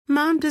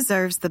Mom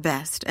deserves the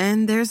best,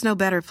 and there's no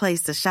better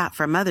place to shop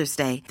for Mother's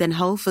Day than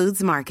Whole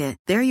Foods Market.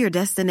 They're your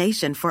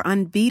destination for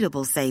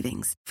unbeatable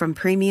savings, from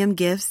premium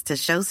gifts to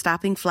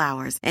show-stopping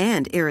flowers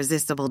and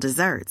irresistible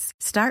desserts.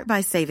 Start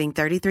by saving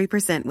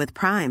 33% with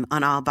Prime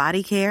on all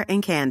body care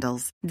and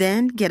candles.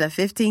 Then get a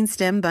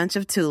 15-stem bunch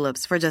of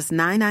tulips for just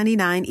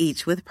 $9.99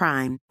 each with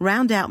Prime.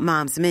 Round out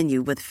Mom's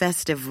menu with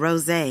festive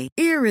rosé,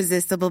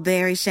 irresistible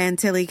berry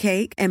chantilly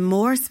cake, and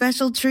more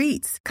special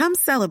treats. Come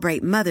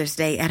celebrate Mother's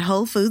Day at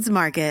Whole Foods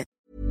Market.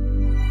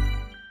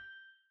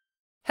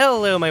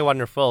 Hello, my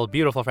wonderful,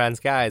 beautiful friends,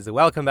 guys.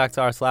 Welcome back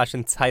to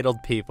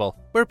r/EntitledPeople,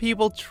 where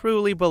people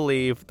truly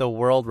believe the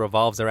world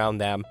revolves around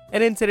them.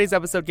 And in today's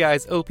episode,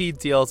 guys, OP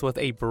deals with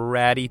a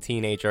bratty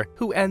teenager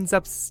who ends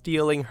up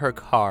stealing her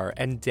car,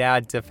 and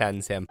Dad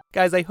defends him.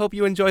 Guys, I hope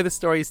you enjoy the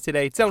stories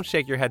today. Don't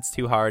shake your heads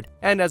too hard.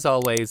 And as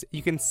always,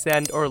 you can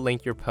send or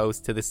link your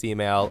post to this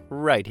email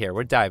right here.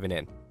 We're diving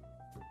in.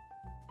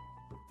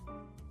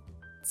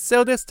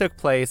 So this took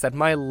place at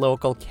my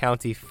local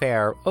county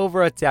fair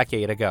over a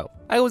decade ago.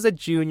 I was a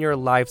junior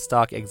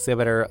livestock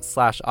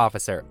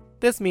exhibitor/officer.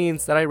 This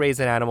means that I raise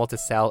an animal to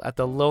sell at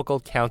the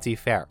local county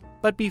fair.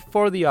 But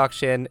before the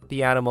auction,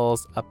 the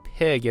animals, a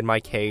pig in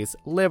my case,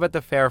 live at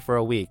the fair for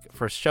a week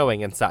for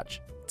showing and such.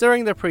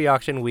 During the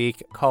pre-auction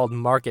week, called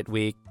Market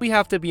Week, we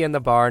have to be in the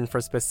barn for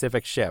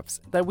specific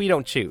shifts that we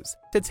don't choose,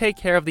 to take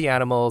care of the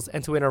animals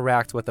and to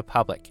interact with the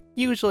public.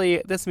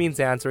 Usually, this means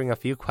answering a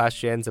few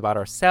questions about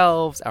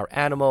ourselves, our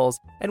animals,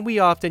 and we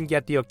often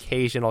get the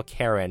occasional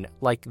Karen,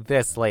 like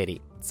this lady.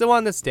 So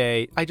on this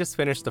day, I just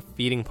finished the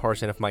feeding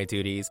portion of my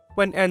duties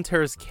when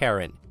enters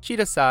Karen. She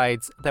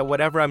decides that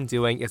whatever I'm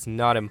doing is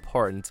not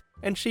important,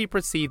 and she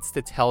proceeds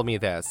to tell me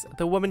this.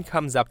 The woman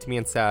comes up to me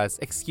and says,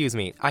 "Excuse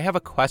me, I have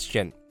a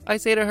question." I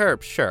say to her,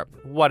 "Sure,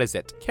 what is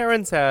it?"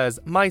 Karen says,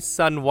 "My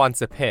son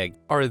wants a pig.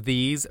 Are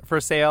these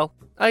for sale?"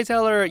 I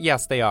tell her,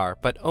 yes they are,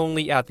 but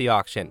only at the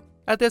auction.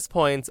 At this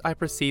point, I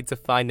proceed to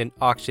find an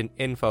auction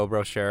info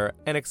brochure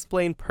and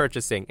explain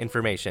purchasing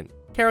information.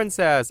 Karen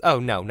says, "Oh,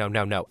 no,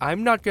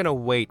 I'm not gonna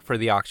wait for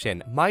the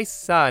auction. My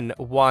son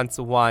wants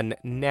one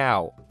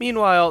now."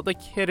 Meanwhile, the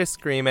kid is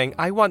screaming,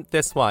 "I want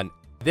this one,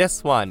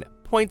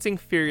 pointing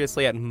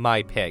furiously at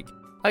my pig.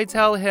 I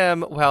tell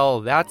him, "Well,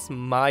 that's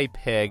my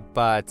pig,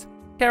 but..."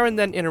 Karen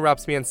then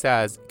interrupts me and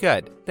says,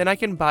 "Good, then I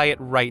can buy it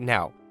right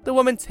now." The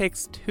woman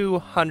takes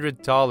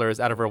 $200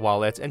 out of her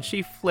wallet and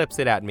she flips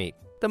it at me.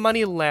 The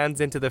money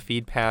lands into the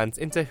feed pans,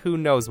 into who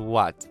knows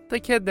what. The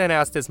kid then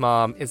asked his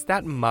mom, "Is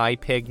that my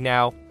pig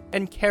now?"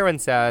 And Karen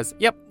says,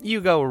 "Yep,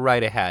 you go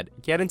right ahead.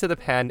 Get into the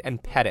pen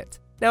and pet it."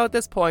 Now at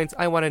this point,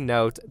 I want to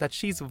note that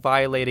she's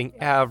violating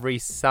every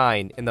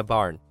sign in the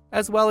barn,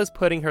 as well as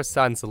putting her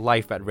son's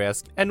life at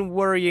risk and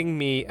worrying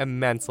me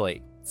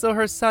immensely. So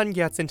her son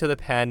gets into the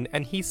pen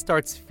and he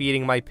starts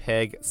feeding my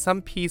pig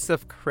some piece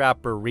of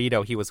crap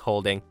burrito he was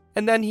holding,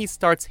 and then he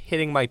starts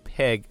hitting my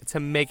pig to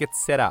make it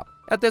sit up.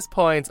 At this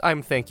point,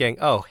 I'm thinking,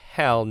 oh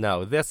hell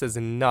no, this is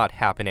not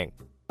happening.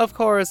 Of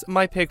course,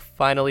 my pig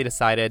finally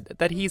decided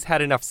that he's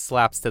had enough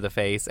slaps to the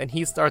face and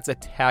he starts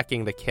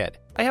attacking the kid.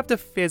 I have to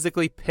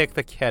physically pick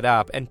the kid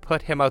up and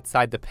put him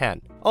outside the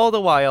pen. All the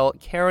while,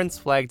 Karen's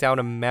flagged down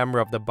a member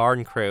of the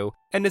barn crew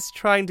and is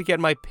trying to get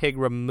my pig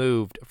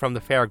removed from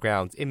the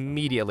fairgrounds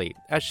immediately,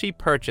 as she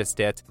purchased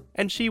it,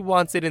 and she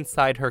wants it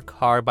inside her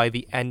car by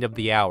the end of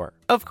the hour.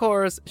 Of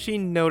course, she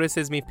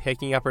notices me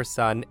picking up her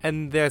son,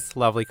 and this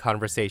lovely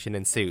conversation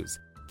ensues.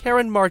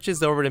 Karen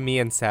marches over to me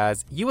and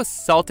says, "You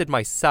assaulted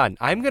my son.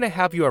 I'm gonna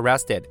have you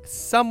arrested.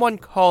 Someone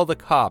call the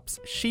cops.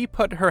 She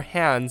put her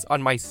hands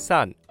on my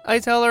son." I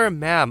tell her,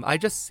 "Ma'am, I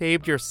just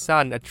saved your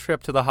son a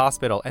trip to the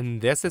hospital, and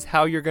this is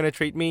how you're gonna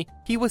treat me?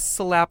 He was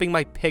slapping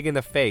my pig in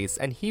the face,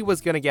 and he was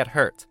gonna get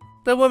hurt."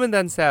 The woman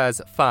then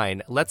says,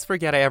 "Fine, let's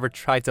forget I ever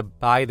tried to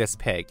buy this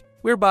pig.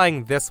 We're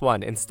buying this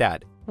one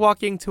instead,"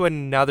 walking to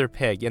another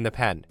pig in the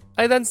pen.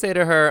 I then say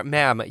to her,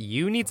 "Ma'am,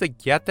 you need to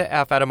get the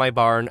F out of my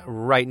barn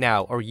right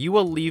now, or you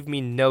will leave me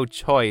no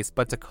choice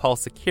but to call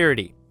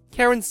security."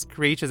 Karen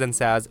screeches and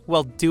says,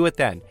 "Well, do it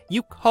then.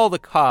 You call the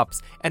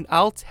cops, and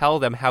I'll tell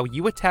them how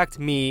you attacked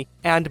me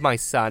and my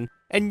son,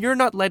 and you're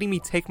not letting me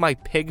take my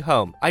pig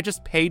home. I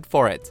just paid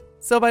for it."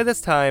 So by this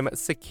time,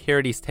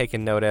 security's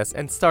taken notice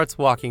and starts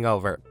walking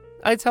over.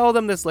 I tell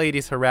them this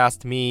lady's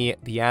harassed me,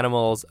 the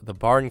animals, the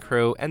barn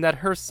crew, and that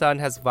her son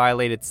has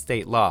violated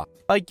state law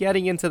by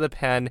getting into the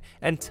pen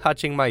and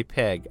touching my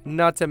pig,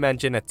 not to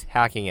mention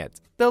attacking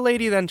it. The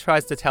lady then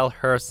tries to tell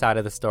her side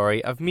of the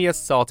story of me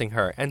assaulting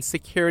her, and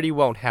security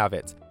won't have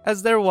it.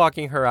 As they're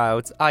walking her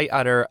out, I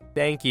utter,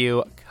 "Thank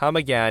you, come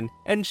again,"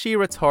 and she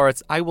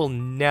retorts, "I will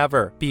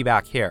never be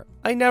back here."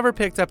 I never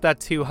picked up that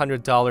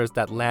 $200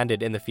 that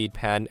landed in the feed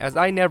pen, as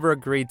I never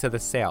agreed to the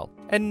sale,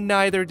 and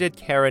neither did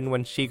Karen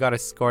when she got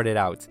escorted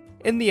out.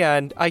 In the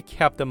end, I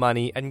kept the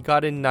money and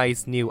got a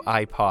nice new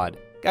iPod.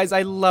 Guys,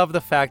 I love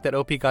the fact that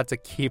OP got to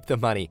keep the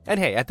money. And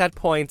hey, at that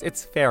point,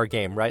 it's fair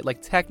game, right?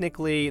 Like,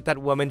 technically, that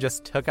woman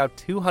just took out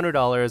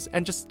 $200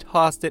 and just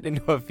tossed it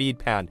into a feed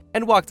pan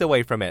and walked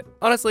away from it.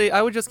 Honestly,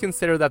 I would just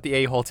consider that the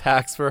a-hole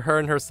tax for her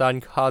and her son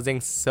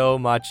causing so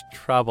much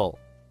trouble.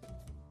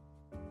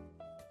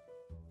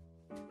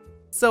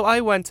 So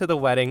I went to the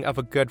wedding of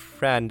a good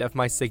friend of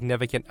my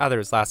significant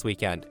other's last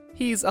weekend.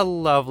 He's a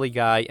lovely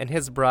guy and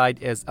his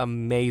bride is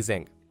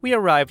amazing. We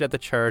arrived at the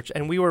church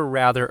and we were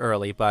rather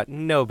early, but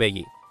no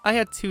biggie. I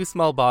had 2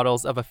 small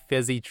bottles of a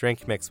fizzy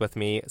drink mix with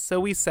me, so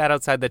we sat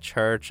outside the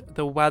church,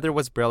 the weather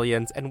was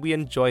brilliant, and we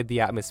enjoyed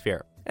the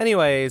atmosphere.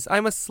 Anyways,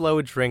 I'm a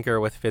slow drinker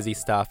with fizzy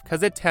stuff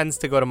because it tends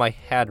to go to my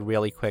head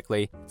really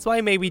quickly, so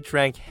I maybe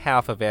drank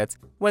half of it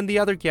when the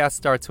other guests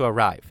start to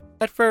arrive.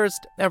 At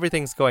first,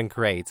 everything's going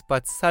great,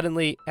 but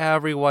suddenly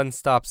everyone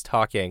stops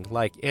talking,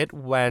 like it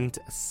went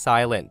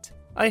silent.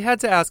 I had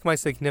to ask my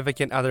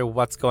significant other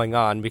what's going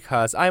on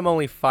because I'm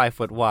only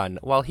 5'1"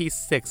 while he's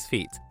 6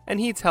 feet, and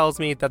he tells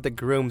me that the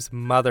groom's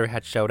mother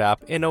had showed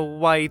up in a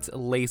white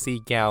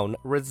lacy gown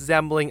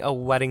resembling a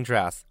wedding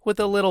dress with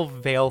a little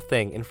veil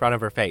thing in front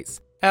of her face.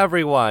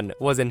 Everyone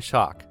was in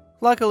shock.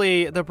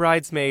 Luckily, the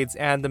bridesmaids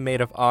and the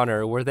maid of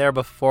honor were there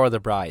before the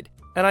bride,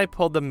 and I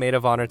pulled the maid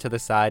of honor to the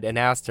side and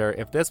asked her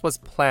if this was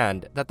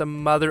planned that the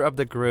mother of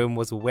the groom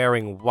was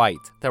wearing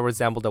white that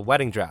resembled a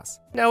wedding dress.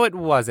 No, it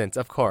wasn't,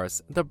 of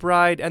course. The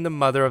bride and the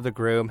mother of the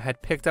groom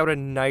had picked out a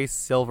nice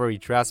silvery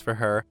dress for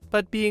her,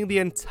 but being the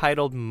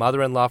entitled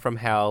mother-in-law from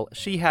hell,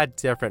 she had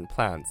different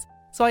plans.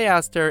 So I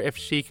asked her if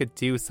she could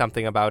do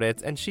something about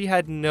it, and she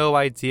had no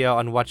idea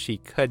on what she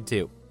could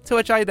do. To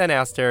which I then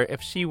asked her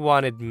if she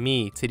wanted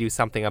me to do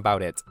something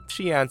about it.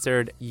 She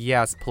answered,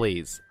 yes,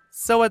 please.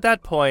 So at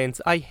that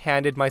point, I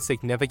handed my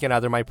significant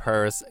other my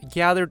purse,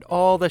 gathered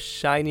all the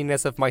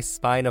shininess of my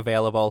spine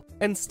available,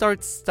 and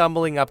start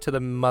stumbling up to the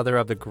mother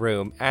of the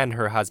groom and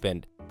her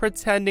husband,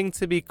 pretending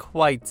to be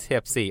quite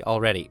tipsy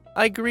already.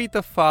 I greet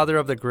the father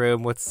of the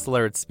groom with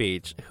slurred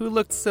speech, who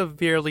looked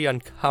severely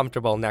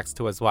uncomfortable next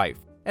to his wife.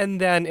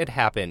 And then it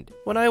happened.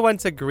 When I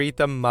went to greet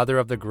the mother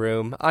of the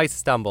groom, I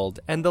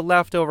stumbled, and the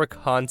leftover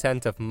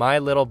content of my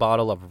little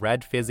bottle of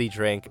red fizzy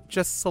drink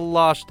just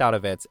sloshed out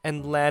of it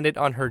and landed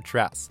on her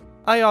dress.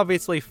 I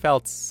obviously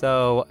felt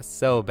so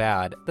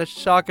bad. The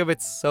shock of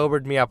it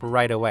sobered me up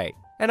right away,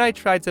 and I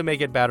tried to make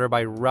it better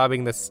by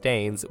rubbing the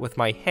stains with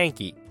my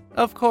hanky.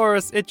 Of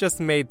course, it just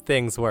made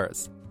things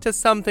worse. To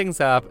sum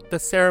things up, the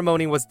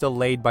ceremony was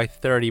delayed by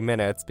 30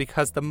 minutes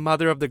because the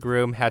mother of the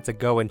groom had to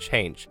go and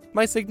change.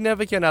 My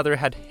significant other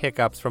had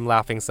hiccups from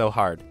laughing so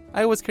hard.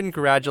 I was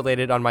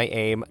congratulated on my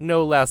aim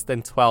no less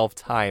than 12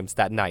 times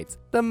that night.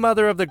 The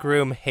mother of the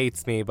groom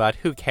hates me, but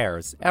who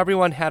cares?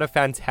 Everyone had a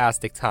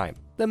fantastic time.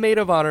 The maid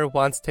of honor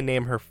wants to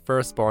name her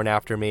firstborn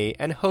after me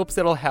and hopes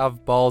it'll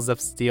have balls of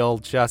steel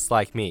just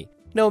like me,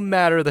 no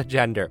matter the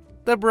gender.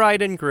 The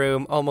bride and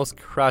groom almost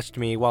crushed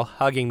me while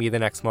hugging me the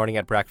next morning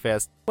at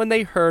breakfast when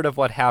they heard of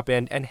what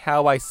happened and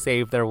how I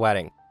saved their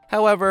wedding.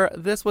 However,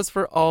 this was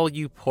for all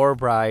you poor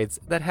brides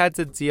that had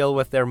to deal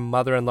with their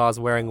mother-in-laws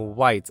wearing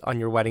white on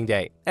your wedding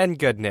day. And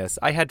goodness,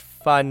 I had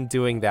fun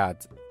doing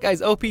that.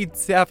 Guys, OP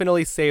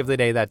definitely saved the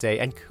day that day,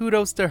 and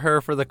kudos to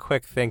her for the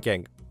quick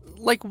thinking.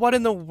 Like, what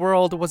in the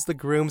world was the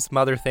groom's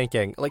mother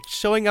thinking? Like,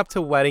 showing up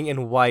to wedding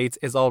in white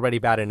is already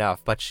bad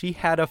enough, but she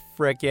had a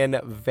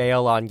frickin'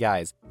 veil on,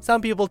 guys.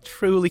 Some people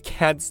truly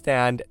can't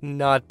stand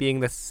not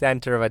being the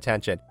center of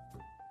attention.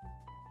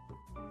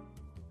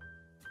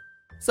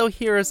 So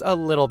here's a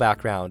little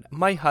background.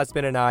 My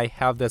husband and I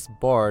have this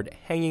board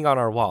hanging on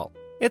our wall.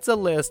 It's a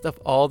list of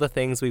all the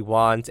things we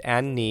want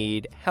and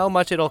need, how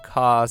much it'll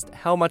cost,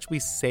 how much we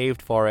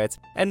saved for it,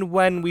 and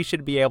when we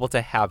should be able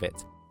to have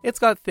it. It's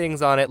got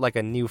things on it like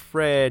a new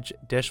fridge,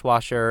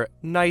 dishwasher,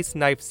 nice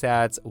knife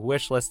sets,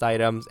 wish list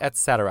items,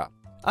 etc.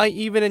 I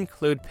even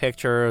include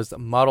pictures,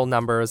 model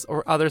numbers,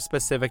 or other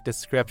specific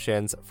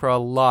descriptions for a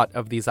lot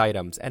of these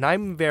items, and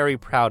I'm very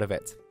proud of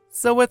it.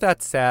 So with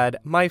that said,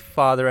 my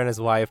father and his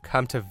wife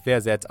come to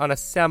visit on a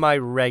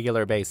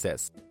semi-regular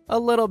basis. A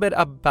little bit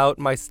about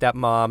my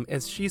stepmom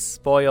is she's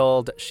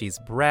spoiled, she's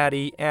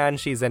bratty, and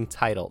she's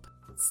entitled.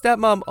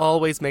 Stepmom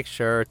always makes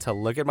sure to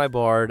look at my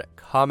board,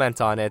 comment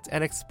on it,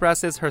 and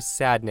expresses her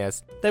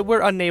sadness that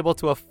we're unable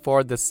to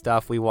afford the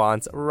stuff we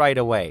want right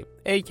away,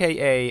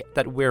 aka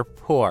that we're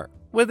poor.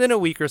 Within a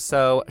week or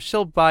so,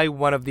 she'll buy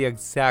one of the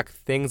exact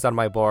things on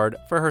my board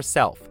for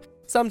herself.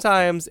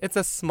 Sometimes it's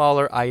a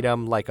smaller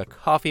item like a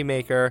coffee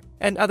maker,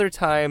 and other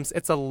times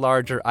it's a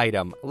larger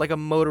item like a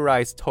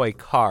motorized toy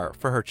car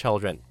for her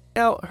children.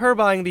 Now, her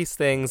buying these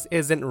things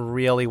isn't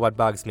really what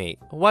bugs me.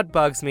 What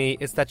bugs me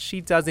is that she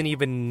doesn't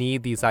even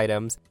need these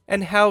items,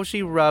 and how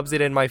she rubs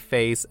it in my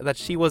face that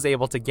she was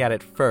able to get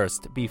it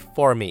first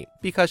before me,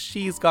 because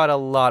she's got a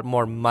lot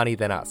more money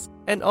than us.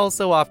 And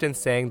also often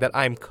saying that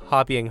I'm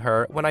copying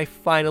her when I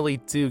finally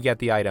do get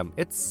the item.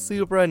 It's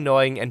super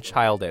annoying and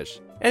childish.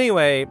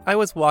 Anyway, I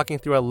was walking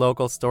through a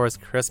local store's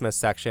Christmas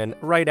section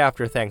right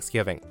after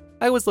Thanksgiving.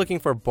 I was looking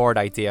for board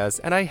ideas,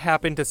 and I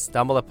happened to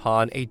stumble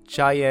upon a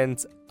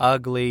giant,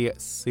 ugly,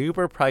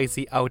 super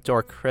pricey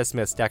outdoor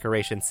Christmas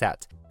decoration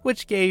set,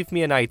 which gave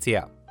me an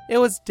idea. It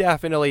was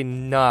definitely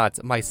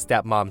not my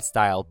stepmom's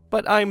style,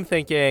 but I'm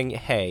thinking,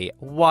 hey,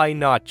 why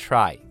not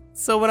try?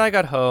 So when I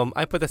got home,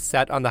 I put the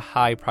set on the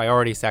high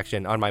priority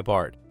section on my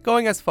board.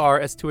 going as far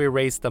as to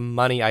erase the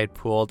money I had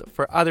pooled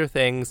for other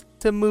things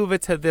to move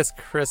it to this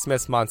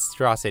Christmas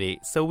monstrosity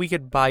so we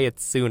could buy it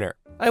sooner.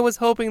 I was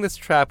hoping this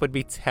trap would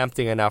be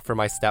tempting enough for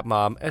my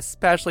stepmom,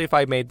 especially if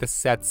I made the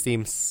set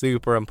seem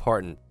super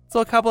important. So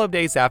a couple of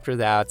days after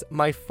that,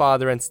 my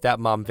father and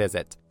stepmom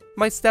visit.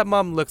 My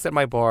stepmom looks at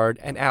my board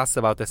and asks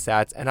about the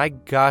set, and I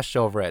gush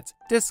over it,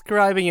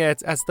 describing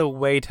it as the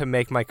way to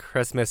make my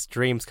Christmas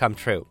dreams come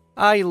true.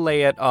 I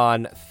lay it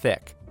on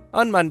thick.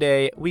 On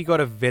Monday, we go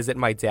to visit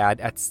my dad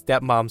at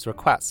stepmom's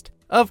request.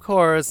 Of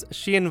course,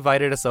 she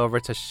invited us over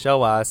to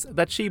show us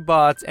that she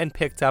bought and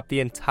picked up the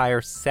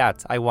entire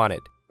set I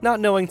wanted. Not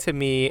knowing to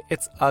me,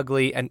 it's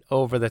ugly and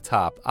over the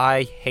top.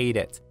 I hate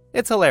it.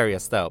 It's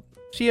hilarious though.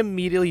 She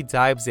immediately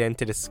dives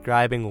into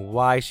describing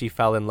why she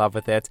fell in love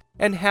with it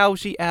and how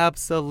she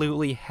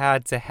absolutely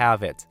had to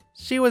have it.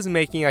 She was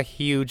making a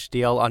huge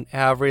deal on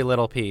every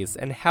little piece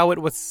and how it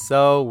was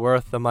so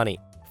worth the money.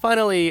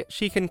 Finally,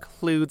 she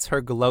concludes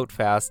her gloat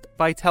fest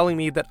by telling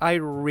me that I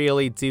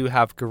really do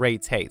have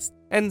great taste,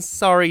 and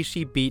sorry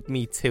she beat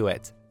me to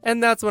it.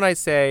 And that's when I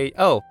say,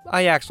 oh,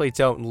 I actually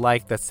don't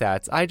like the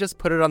set. I just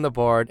put it on the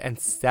board and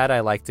said I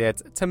liked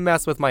it to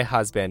mess with my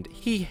husband.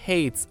 He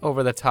hates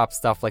over-the-top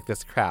stuff like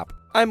this crap.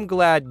 I'm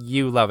glad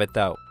you love it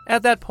though.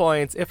 At that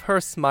point, if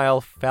her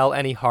smile fell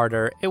any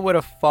harder, it would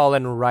have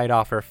fallen right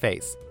off her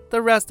face.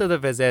 The rest of the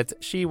visit,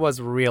 she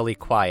was really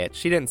quiet.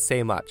 She didn't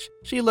say much.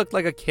 She looked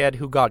like a kid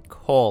who got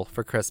coal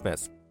for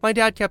Christmas. My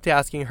dad kept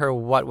asking her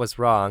what was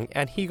wrong,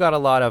 and he got a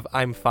lot of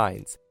I'm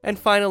fines. And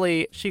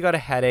finally, she got a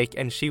headache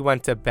and she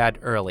went to bed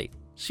early.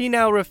 She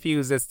now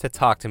refuses to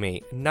talk to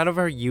me, none of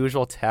her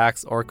usual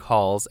texts or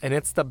calls, and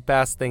it's the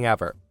best thing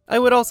ever. I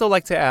would also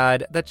like to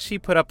add that she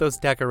put up those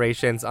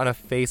decorations on a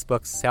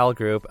Facebook cell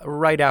group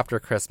right after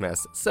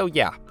Christmas. So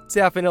yeah,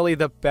 definitely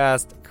the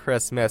best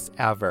Christmas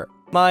ever.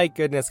 My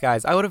goodness,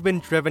 guys, I would have been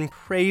driven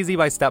crazy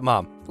by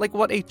stepmom. Like,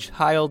 what a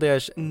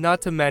childish,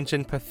 not to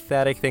mention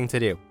pathetic thing to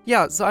do.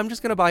 Yeah, so I'm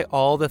just gonna buy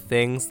all the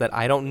things that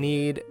I don't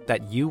need,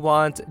 that you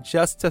want,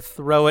 just to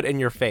throw it in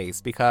your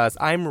face because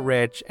I'm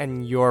rich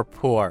and you're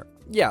poor.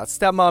 Yeah,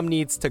 stepmom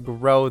needs to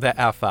grow the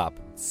F up.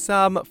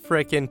 Some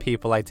frickin'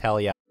 people, I tell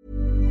ya.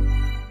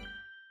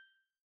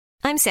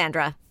 I'm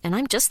Sandra, and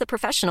I'm just the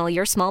professional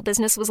your small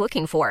business was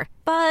looking for.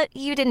 But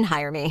you didn't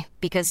hire me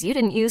because you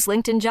didn't use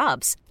LinkedIn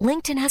Jobs.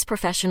 LinkedIn has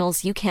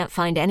professionals you can't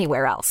find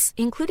anywhere else,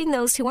 including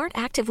those who aren't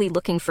actively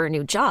looking for a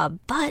new job,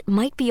 but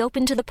might be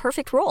open to the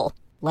perfect role,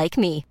 like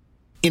me.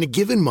 In a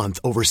given month,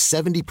 over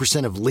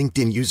 70% of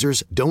LinkedIn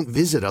users don't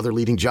visit other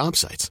leading job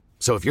sites.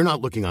 So if you're not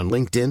looking on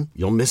LinkedIn,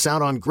 you'll miss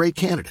out on great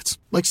candidates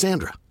like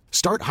Sandra.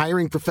 Start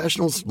hiring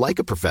professionals like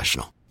a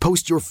professional.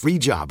 Post your free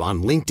job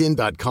on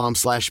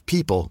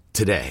linkedin.com/people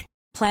today.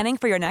 Planning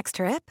for your next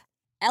trip?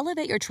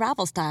 Elevate your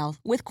travel style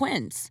with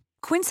Quince.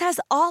 Quince has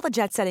all the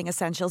jet-setting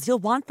essentials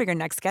you'll want for your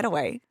next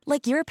getaway,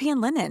 like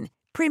European linen,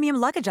 premium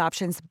luggage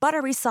options,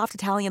 buttery soft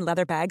Italian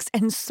leather bags,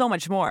 and so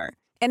much more.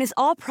 And is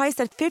all priced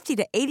at 50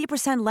 to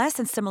 80% less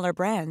than similar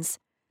brands.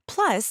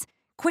 Plus,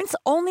 Quince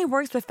only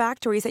works with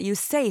factories that use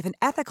safe and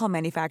ethical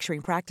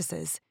manufacturing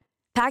practices.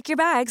 Pack your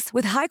bags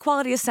with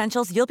high-quality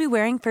essentials you'll be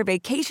wearing for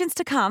vacations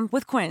to come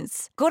with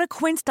Quince. Go to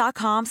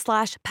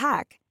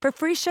quince.com/pack for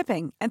free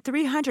shipping and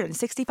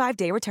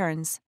 365-day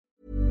returns.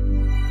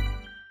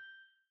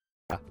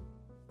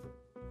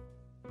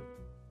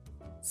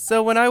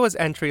 So when I was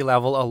entry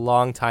level a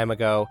long time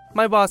ago,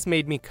 my boss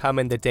made me come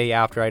in the day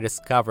after I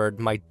discovered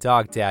my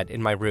dog dead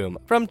in my room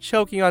from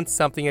choking on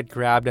something it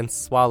grabbed and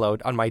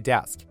swallowed on my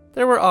desk.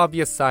 There were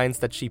obvious signs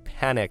that she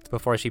panicked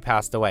before she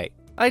passed away.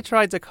 I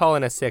tried to call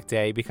in a sick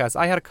day because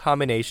I had a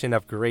combination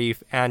of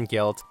grief and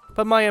guilt,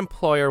 but my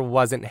employer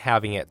wasn't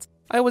having it.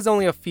 I was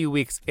only a few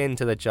weeks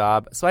into the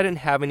job, so I didn't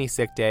have any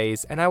sick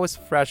days, and I was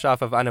fresh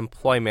off of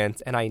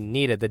unemployment and I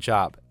needed the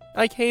job.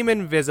 I came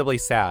in visibly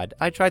sad.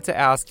 I tried to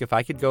ask if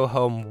I could go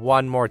home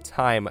one more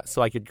time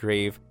so I could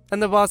grieve,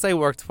 and the boss I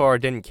worked for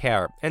didn't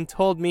care and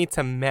told me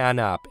to man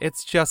up,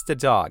 it's just a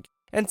dog,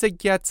 and to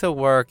get to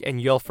work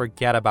and you'll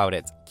forget about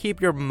it.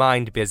 Keep your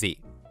mind busy.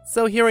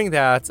 So hearing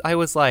that, I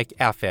was like,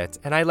 F it,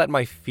 and I let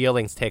my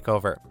feelings take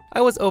over. I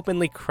was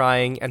openly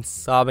crying and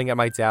sobbing at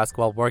my desk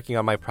while working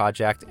on my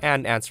project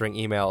and answering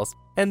emails.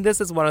 And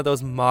this is one of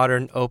those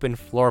modern open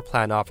floor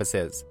plan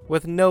offices,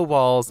 with no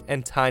walls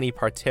and tiny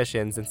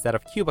partitions instead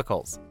of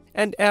cubicles.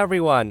 And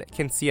everyone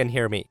can see and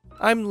hear me.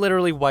 I'm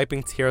literally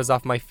wiping tears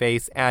off my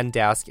face and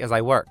desk as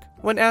I work.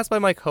 When asked by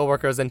my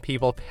coworkers and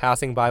people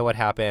passing by what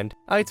happened,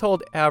 I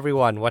told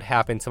everyone what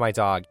happened to my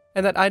dog,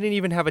 and that I didn't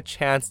even have a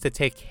chance to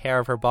take care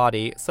of her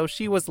body, so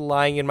she was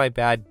lying in my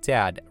bed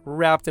dead,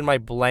 wrapped in my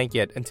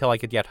blanket until I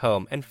could get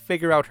home and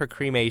figure out her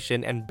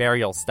cremation and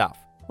burial stuff.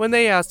 When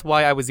they asked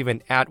why I was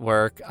even at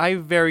work, I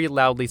very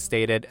loudly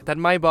stated that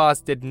my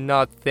boss did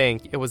not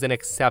think it was an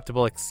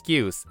acceptable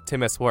excuse to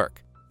miss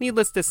work.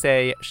 Needless to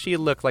say, she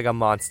looked like a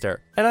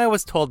monster, and I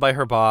was told by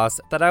her boss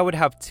that I would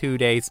have 2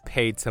 days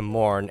paid to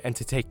mourn and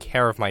to take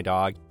care of my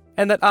dog,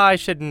 and that I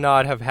should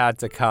not have had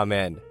to come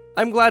in.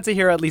 I'm glad to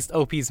hear at least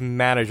OP's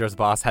manager's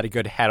boss had a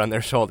good head on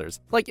their shoulders.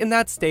 Like, in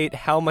that state,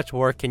 how much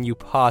work can you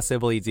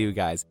possibly do,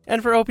 guys?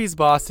 And for OP's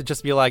boss to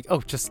just be like,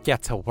 oh, just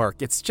get to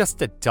work, it's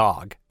just a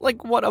dog.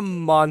 Like, what a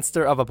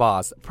monster of a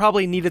boss.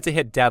 Probably needed to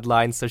hit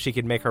deadlines so she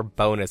could make her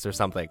bonus or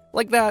something.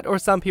 Like that, or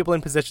some people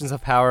in positions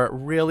of power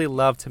really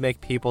love to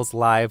make people's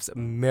lives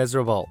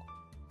miserable.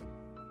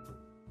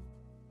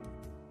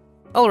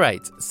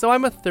 Alright, so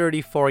I'm a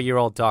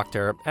 34-year-old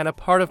doctor, and a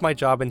part of my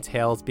job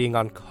entails being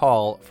on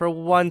call for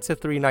 1 to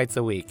 3 nights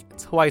a week,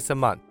 twice a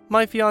month.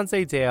 My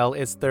fiancé Dale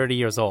is 30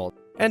 years old,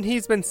 and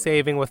he's been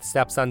saving with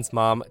stepson's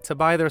mom to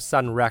buy their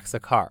son Rex a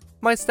car.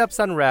 My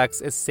stepson Rex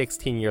is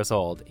 16 years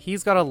old.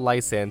 He's got a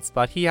license,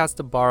 but he has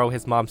to borrow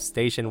his mom's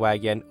station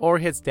wagon or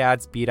his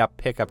dad's beat-up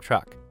pickup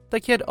truck. The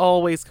kid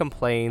always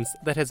complains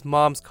that his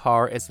mom's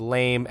car is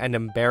lame and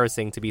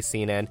embarrassing to be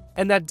seen in,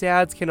 and that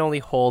dad's can only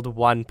hold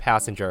 1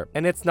 passenger,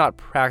 and it's not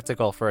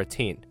practical for a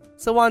teen.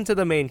 So on to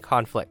the main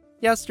conflict.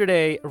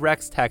 Yesterday,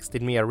 Rex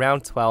texted me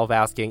around 12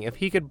 asking if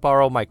he could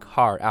borrow my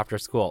car after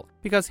school,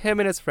 because him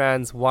and his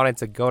friends wanted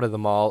to go to the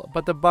mall,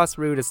 but the bus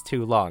route is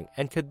too long,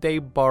 and could they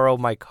borrow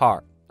my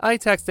car? I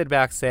texted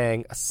back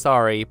saying,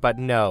 sorry, but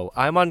no,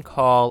 I'm on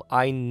call,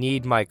 I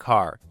need my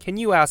car. Can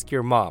you ask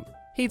your mom?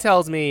 He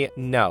tells me,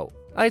 no.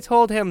 I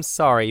told him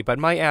sorry, but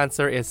my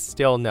answer is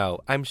still no.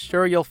 I'm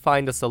sure you'll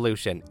find a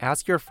solution.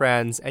 Ask your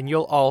friends and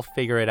you'll all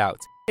figure it out.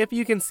 If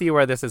you can see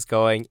where this is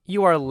going,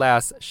 you are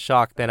less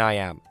shocked than I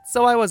am.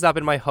 So I was up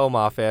in my home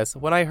office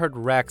when I heard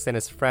Rex and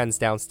his friends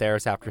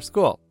downstairs after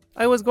school.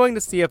 I was going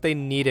to see if they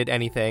needed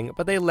anything,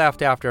 but they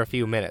left after a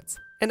few minutes.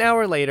 An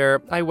hour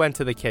later, I went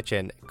to the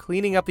kitchen,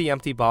 cleaning up the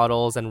empty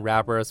bottles and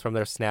wrappers from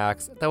their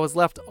snacks that was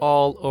left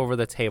all over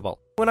the table,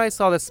 when I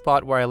saw the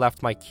spot where I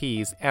left my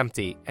keys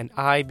empty, and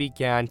I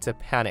began to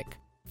panic.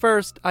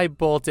 First, I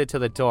bolted to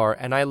the door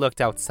and I looked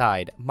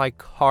outside. My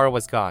car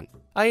was gone.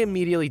 I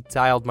immediately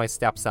dialed my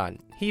stepson.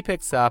 He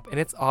picks up and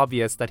it's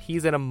obvious that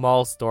he's in a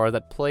mall store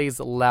that plays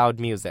loud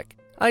music.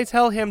 I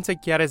tell him to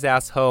get his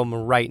ass home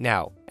right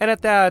now. And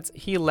at that,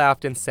 he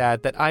laughed and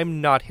said that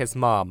I'm not his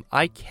mom.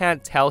 I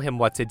can't tell him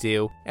what to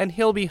do, and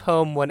he'll be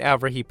home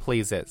whenever he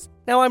pleases.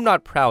 Now, I'm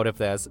not proud of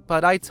this,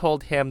 but I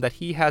told him that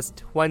he has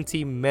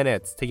 20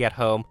 minutes to get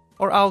home,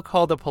 or I'll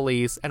call the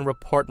police and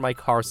report my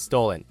car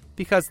stolen.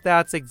 Because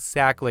that's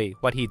exactly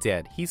what he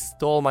did. He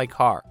stole my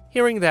car.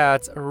 Hearing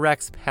that,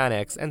 Rex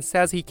panics and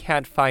says he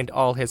can't find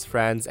all his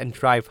friends and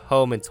drive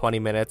home in 20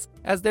 minutes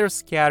as they're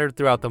scattered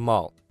throughout the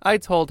mall. I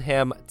told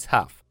him,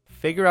 tough.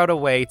 Figure out a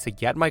way to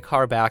get my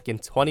car back in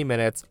 20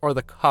 minutes or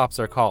the cops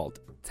are called.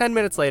 10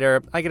 minutes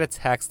later, I get a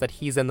text that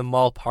he's in the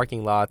mall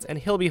parking lot and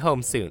he'll be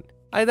home soon.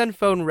 I then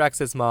phoned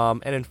Rex's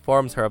mom and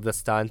informed her of the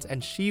stunt,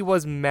 and she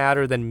was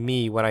madder than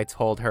me when I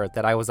told her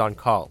that I was on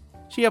call.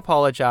 She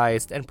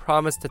apologized and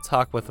promised to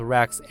talk with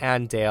Rex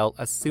and Dale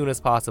as soon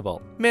as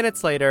possible.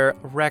 Minutes later,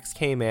 Rex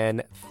came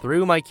in,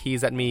 threw my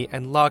keys at me,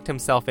 and locked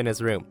himself in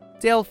his room.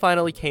 Dale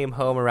finally came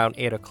home around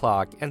 8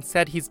 o'clock and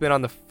said he's been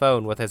on the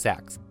phone with his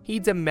ex. He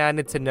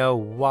demanded to know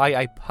why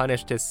I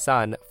punished his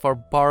son for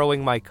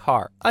borrowing my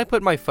car. I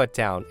put my foot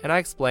down and I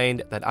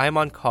explained that I'm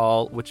on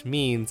call, which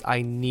means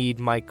I need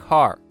my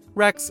car.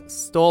 Rex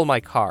stole my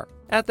car.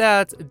 At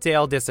that,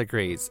 Dale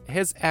disagrees.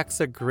 His ex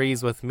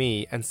agrees with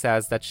me and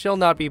says that she'll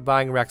not be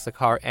buying Rex a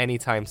car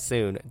anytime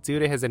soon due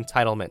to his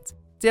entitlement.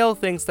 Dale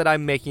thinks that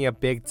I'm making a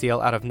big deal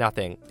out of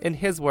nothing. In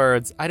his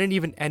words, I didn't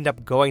even end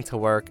up going to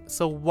work,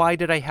 so why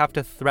did I have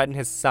to threaten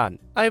his son?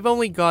 I've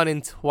only gone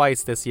in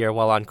twice this year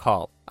while on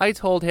call. I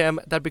told him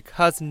that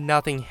because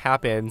nothing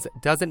happens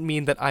doesn't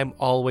mean that I'm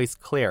always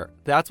clear.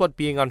 That's what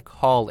being on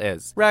call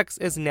is. Rex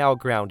is now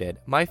grounded.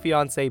 My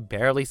fiance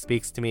barely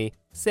speaks to me,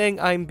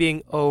 saying I'm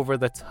being over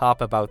the top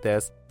about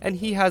this, and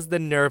he has the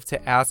nerve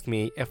to ask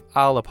me if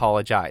I'll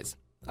apologize.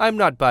 I'm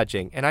not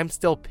budging, and I'm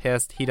still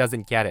pissed he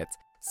doesn't get it.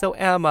 So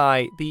am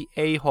I the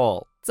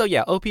a-hole? So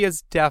yeah, OP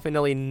is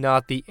definitely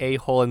not the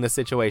a-hole in this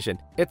situation.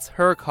 It's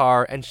her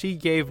car, and she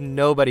gave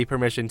nobody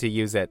permission to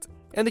use it.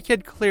 And the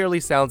kid clearly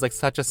sounds like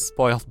such a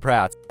spoiled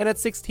brat. And at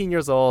 16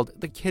 years old,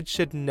 the kid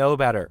should know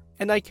better.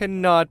 And I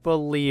cannot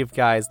believe,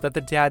 guys, that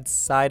the dad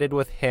sided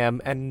with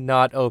him and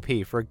not OP,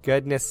 for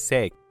goodness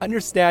sake.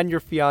 Understand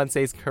your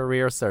fiance's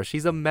career, sir.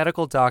 She's a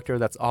medical doctor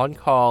that's on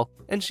call,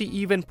 and she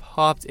even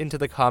popped into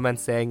the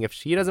comments saying if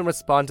she doesn't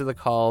respond to the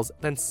calls,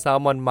 then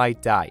someone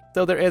might die.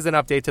 So there is an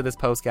update to this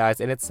post,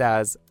 guys, and it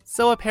says,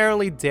 so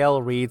apparently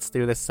Dale reads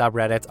through the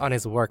subreddit on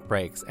his work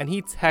breaks, and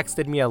he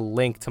texted me a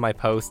link to my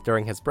post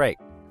during his break.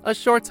 A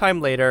short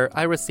time later,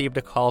 I received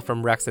a call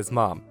from Rex's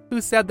mom,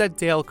 who said that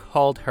Dale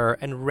called her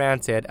and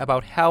ranted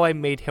about how I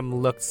made him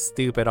look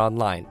stupid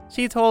online.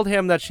 She told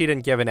him that she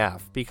didn't give an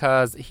F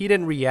because he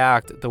didn't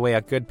react the way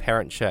a good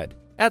parent should.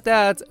 At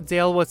that,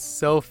 Dale was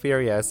so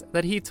furious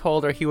that he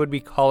told her he would be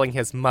calling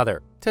his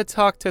mother to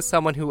talk to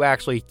someone who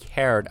actually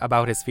cared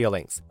about his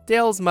feelings.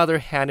 Dale's mother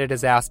handed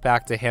his ass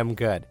back to him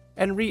good,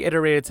 and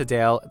reiterated to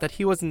Dale that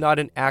he was not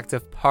an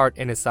active part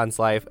in his son's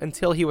life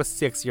until he was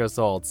 6 years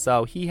old,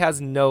 so he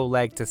has no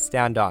leg to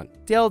stand on.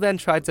 Dale then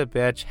tried to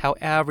bitch how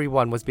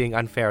everyone was being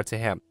unfair to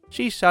him.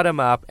 She shut him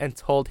up and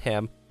told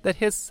him that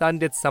his son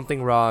did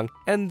something wrong,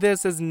 and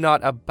this is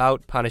not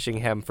about punishing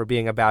him for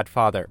being a bad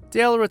father.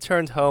 Dale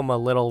returned home a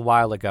little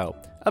while ago,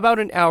 about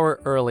an hour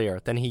earlier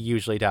than he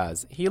usually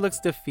does. He looks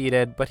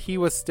defeated, but he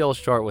was still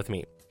short with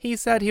me. He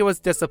said he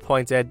was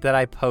disappointed that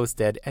I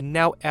posted, and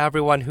now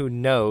everyone who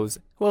knows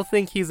will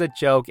think he's a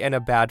joke and a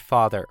bad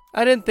father.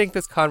 I didn't think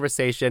this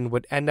conversation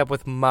would end up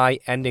with my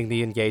ending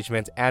the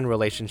engagement and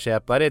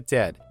relationship, but it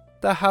did.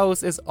 The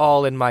house is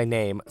all in my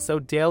name, so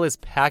Dale is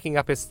packing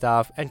up his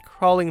stuff and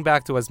crawling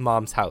back to his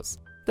mom's house.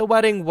 The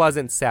wedding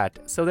wasn't set,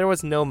 so there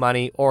was no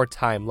money or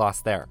time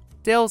lost there.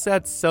 Dale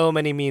said so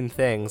many mean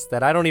things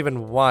that I don't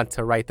even want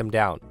to write them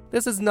down.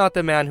 This is not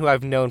the man who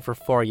I've known for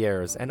 4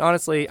 years, and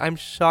honestly, I'm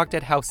shocked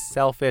at how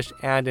selfish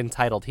and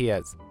entitled he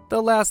is.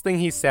 The last thing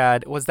he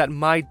said was that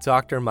my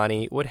doctor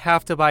money would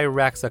have to buy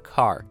Rex a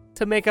car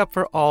to make up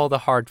for all the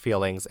hard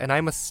feelings, and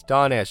I'm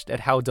astonished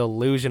at how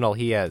delusional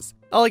he is.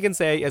 All I can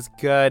say is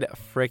good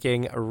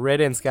freaking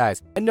riddance,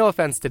 guys. And no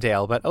offense to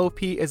Dale, but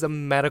OP is a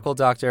medical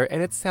doctor,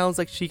 and it sounds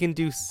like she can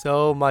do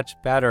so much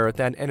better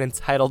than an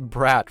entitled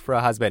brat for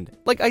a husband.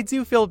 Like, I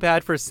do feel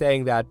bad for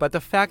saying that, but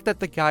the fact that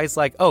the guy's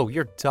like, oh,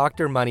 your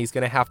doctor money's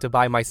gonna have to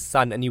buy my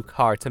son a new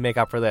car to make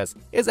up for this,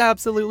 is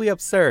absolutely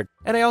absurd.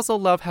 And I also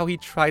love how he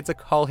tried to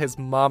call his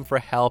mom for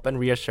help and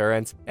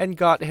reassurance and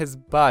got his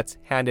butt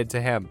handed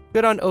to him.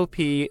 Good on OP,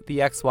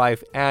 the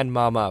ex-wife, and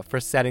mama for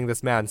setting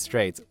this man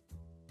straight.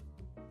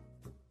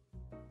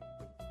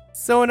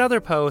 So another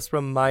post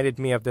reminded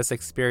me of this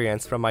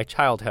experience from my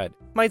childhood.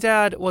 My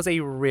dad was a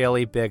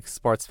really big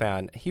sports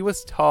fan. He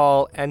was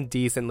tall and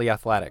decently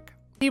athletic.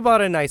 He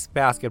bought a nice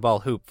basketball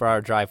hoop for our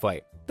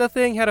driveway. The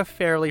thing had a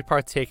fairly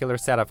particular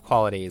set of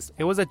qualities.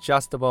 It was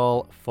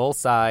adjustable,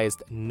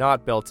 full-sized,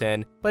 not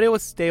built-in, but it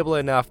was stable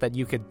enough that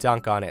you could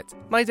dunk on it.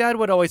 My dad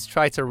would always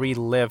try to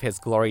relive his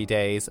glory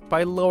days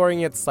by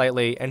lowering it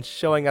slightly and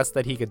showing us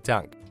that he could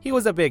dunk. He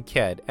was a big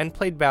kid and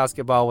played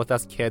basketball with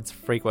us kids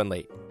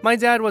frequently. My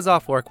dad was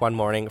off work one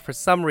morning for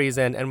some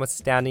reason and was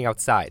standing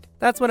outside.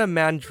 That's when a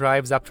man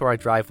drives up to our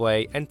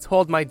driveway and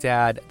told my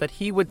dad that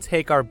he would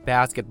take our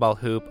basketball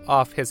hoop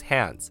off his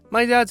hands.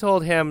 My dad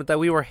told him that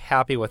we were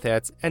happy with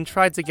it and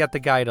tried to get the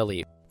guy to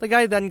leave. The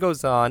guy then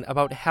goes on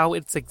about how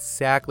it's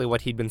exactly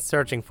what he'd been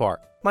searching for.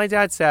 My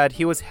dad said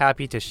he was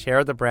happy to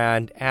share the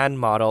brand and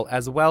model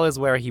as well as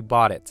where he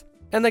bought it.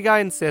 And the guy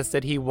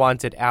insisted he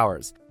wanted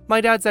ours. My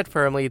dad said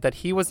firmly that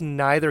he was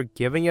neither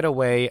giving it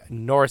away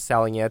nor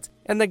selling it,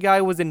 and the guy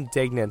was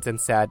indignant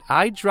and said,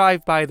 I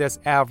drive by this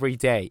every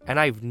day, and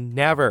I've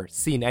never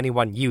seen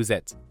anyone use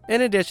it.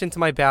 In addition to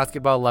my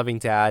basketball-loving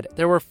dad,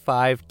 there were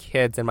 5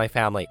 kids in my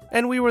family,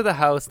 and we were the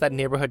house that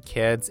neighborhood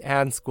kids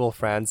and school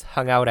friends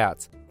hung out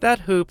at.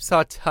 That hoop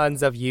saw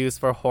tons of use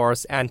for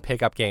horse and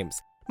pickup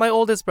games. My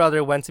oldest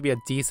brother went to be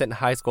a decent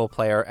high school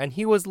player, and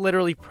he was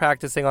literally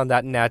practicing on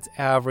that net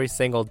every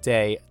single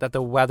day that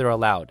the weather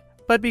allowed.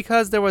 But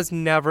because there was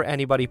never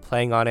anybody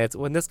playing on it,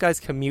 when this guy's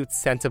commute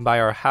sent him by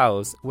our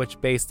house, which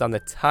based on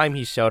the time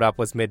he showed up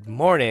was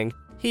mid-morning,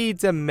 he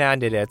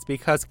demanded it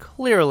because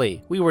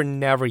clearly we were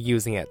never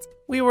using it.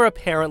 We were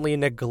apparently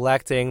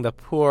neglecting the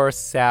poor,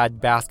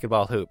 sad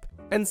basketball hoop.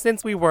 And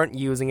since we weren't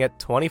using it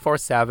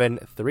 24/7,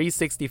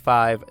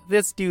 365,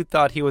 this dude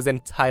thought he was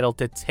entitled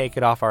to take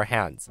it off our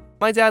hands.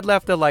 My dad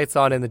left the lights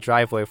on in the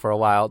driveway for a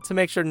while to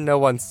make sure no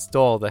one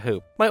stole the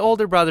hoop. My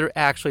older brother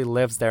actually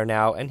lives there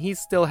now, and he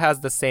still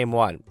has the same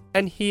one.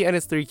 And he and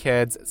his 3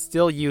 kids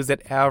still use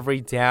it every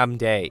damn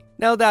day.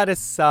 Now that is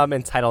some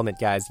entitlement,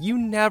 guys. You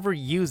never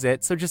use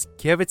it, so just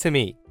give it to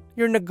me.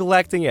 You're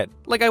neglecting it.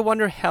 Like, I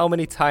wonder how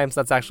many times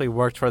that's actually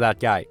worked for that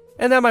guy.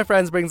 And that, my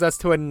friends, brings us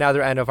to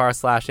another end of our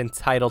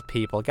 /entitled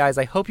people. Guys,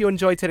 I hope you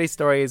enjoyed today's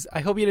stories.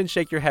 I hope you didn't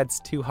shake your heads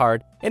too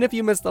hard. And if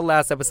you missed the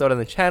last episode on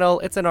the channel,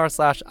 it's an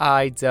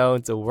r/I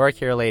don't work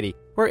here lady,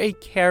 where a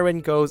Karen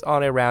goes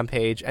on a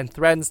rampage and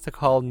threatens to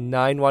call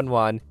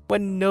 911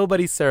 when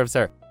nobody serves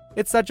her.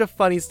 It's such a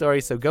funny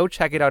story, so go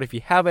check it out if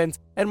you haven't.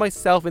 And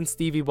myself and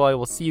Stevie Boy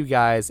will see you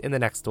guys in the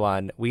next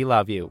one. We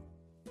love you.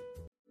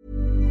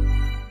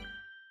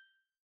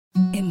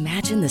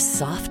 Imagine the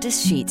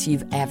softest sheets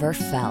you've ever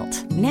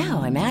felt.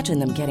 Now imagine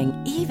them getting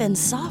even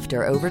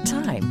softer over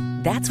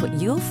time. That's what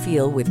you'll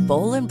feel with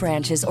Boll &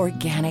 Branch's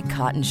organic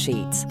cotton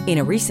sheets. In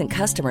a recent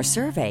customer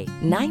survey,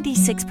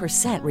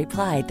 96%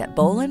 replied that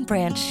Boll &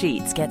 Branch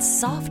sheets get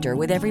softer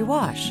with every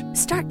wash.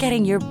 Start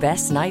getting your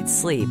best night's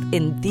sleep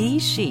in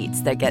these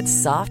sheets that get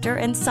softer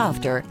and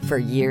softer for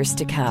years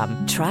to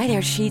come. Try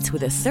their sheets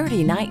with a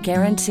 30-night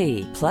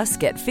guarantee. Plus,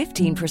 get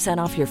 15%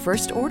 off your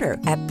first order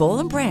at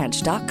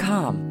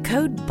bollandbranch.com.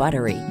 Code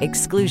BUTTERY.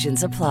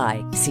 Exclusions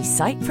apply. See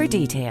site for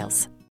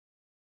details.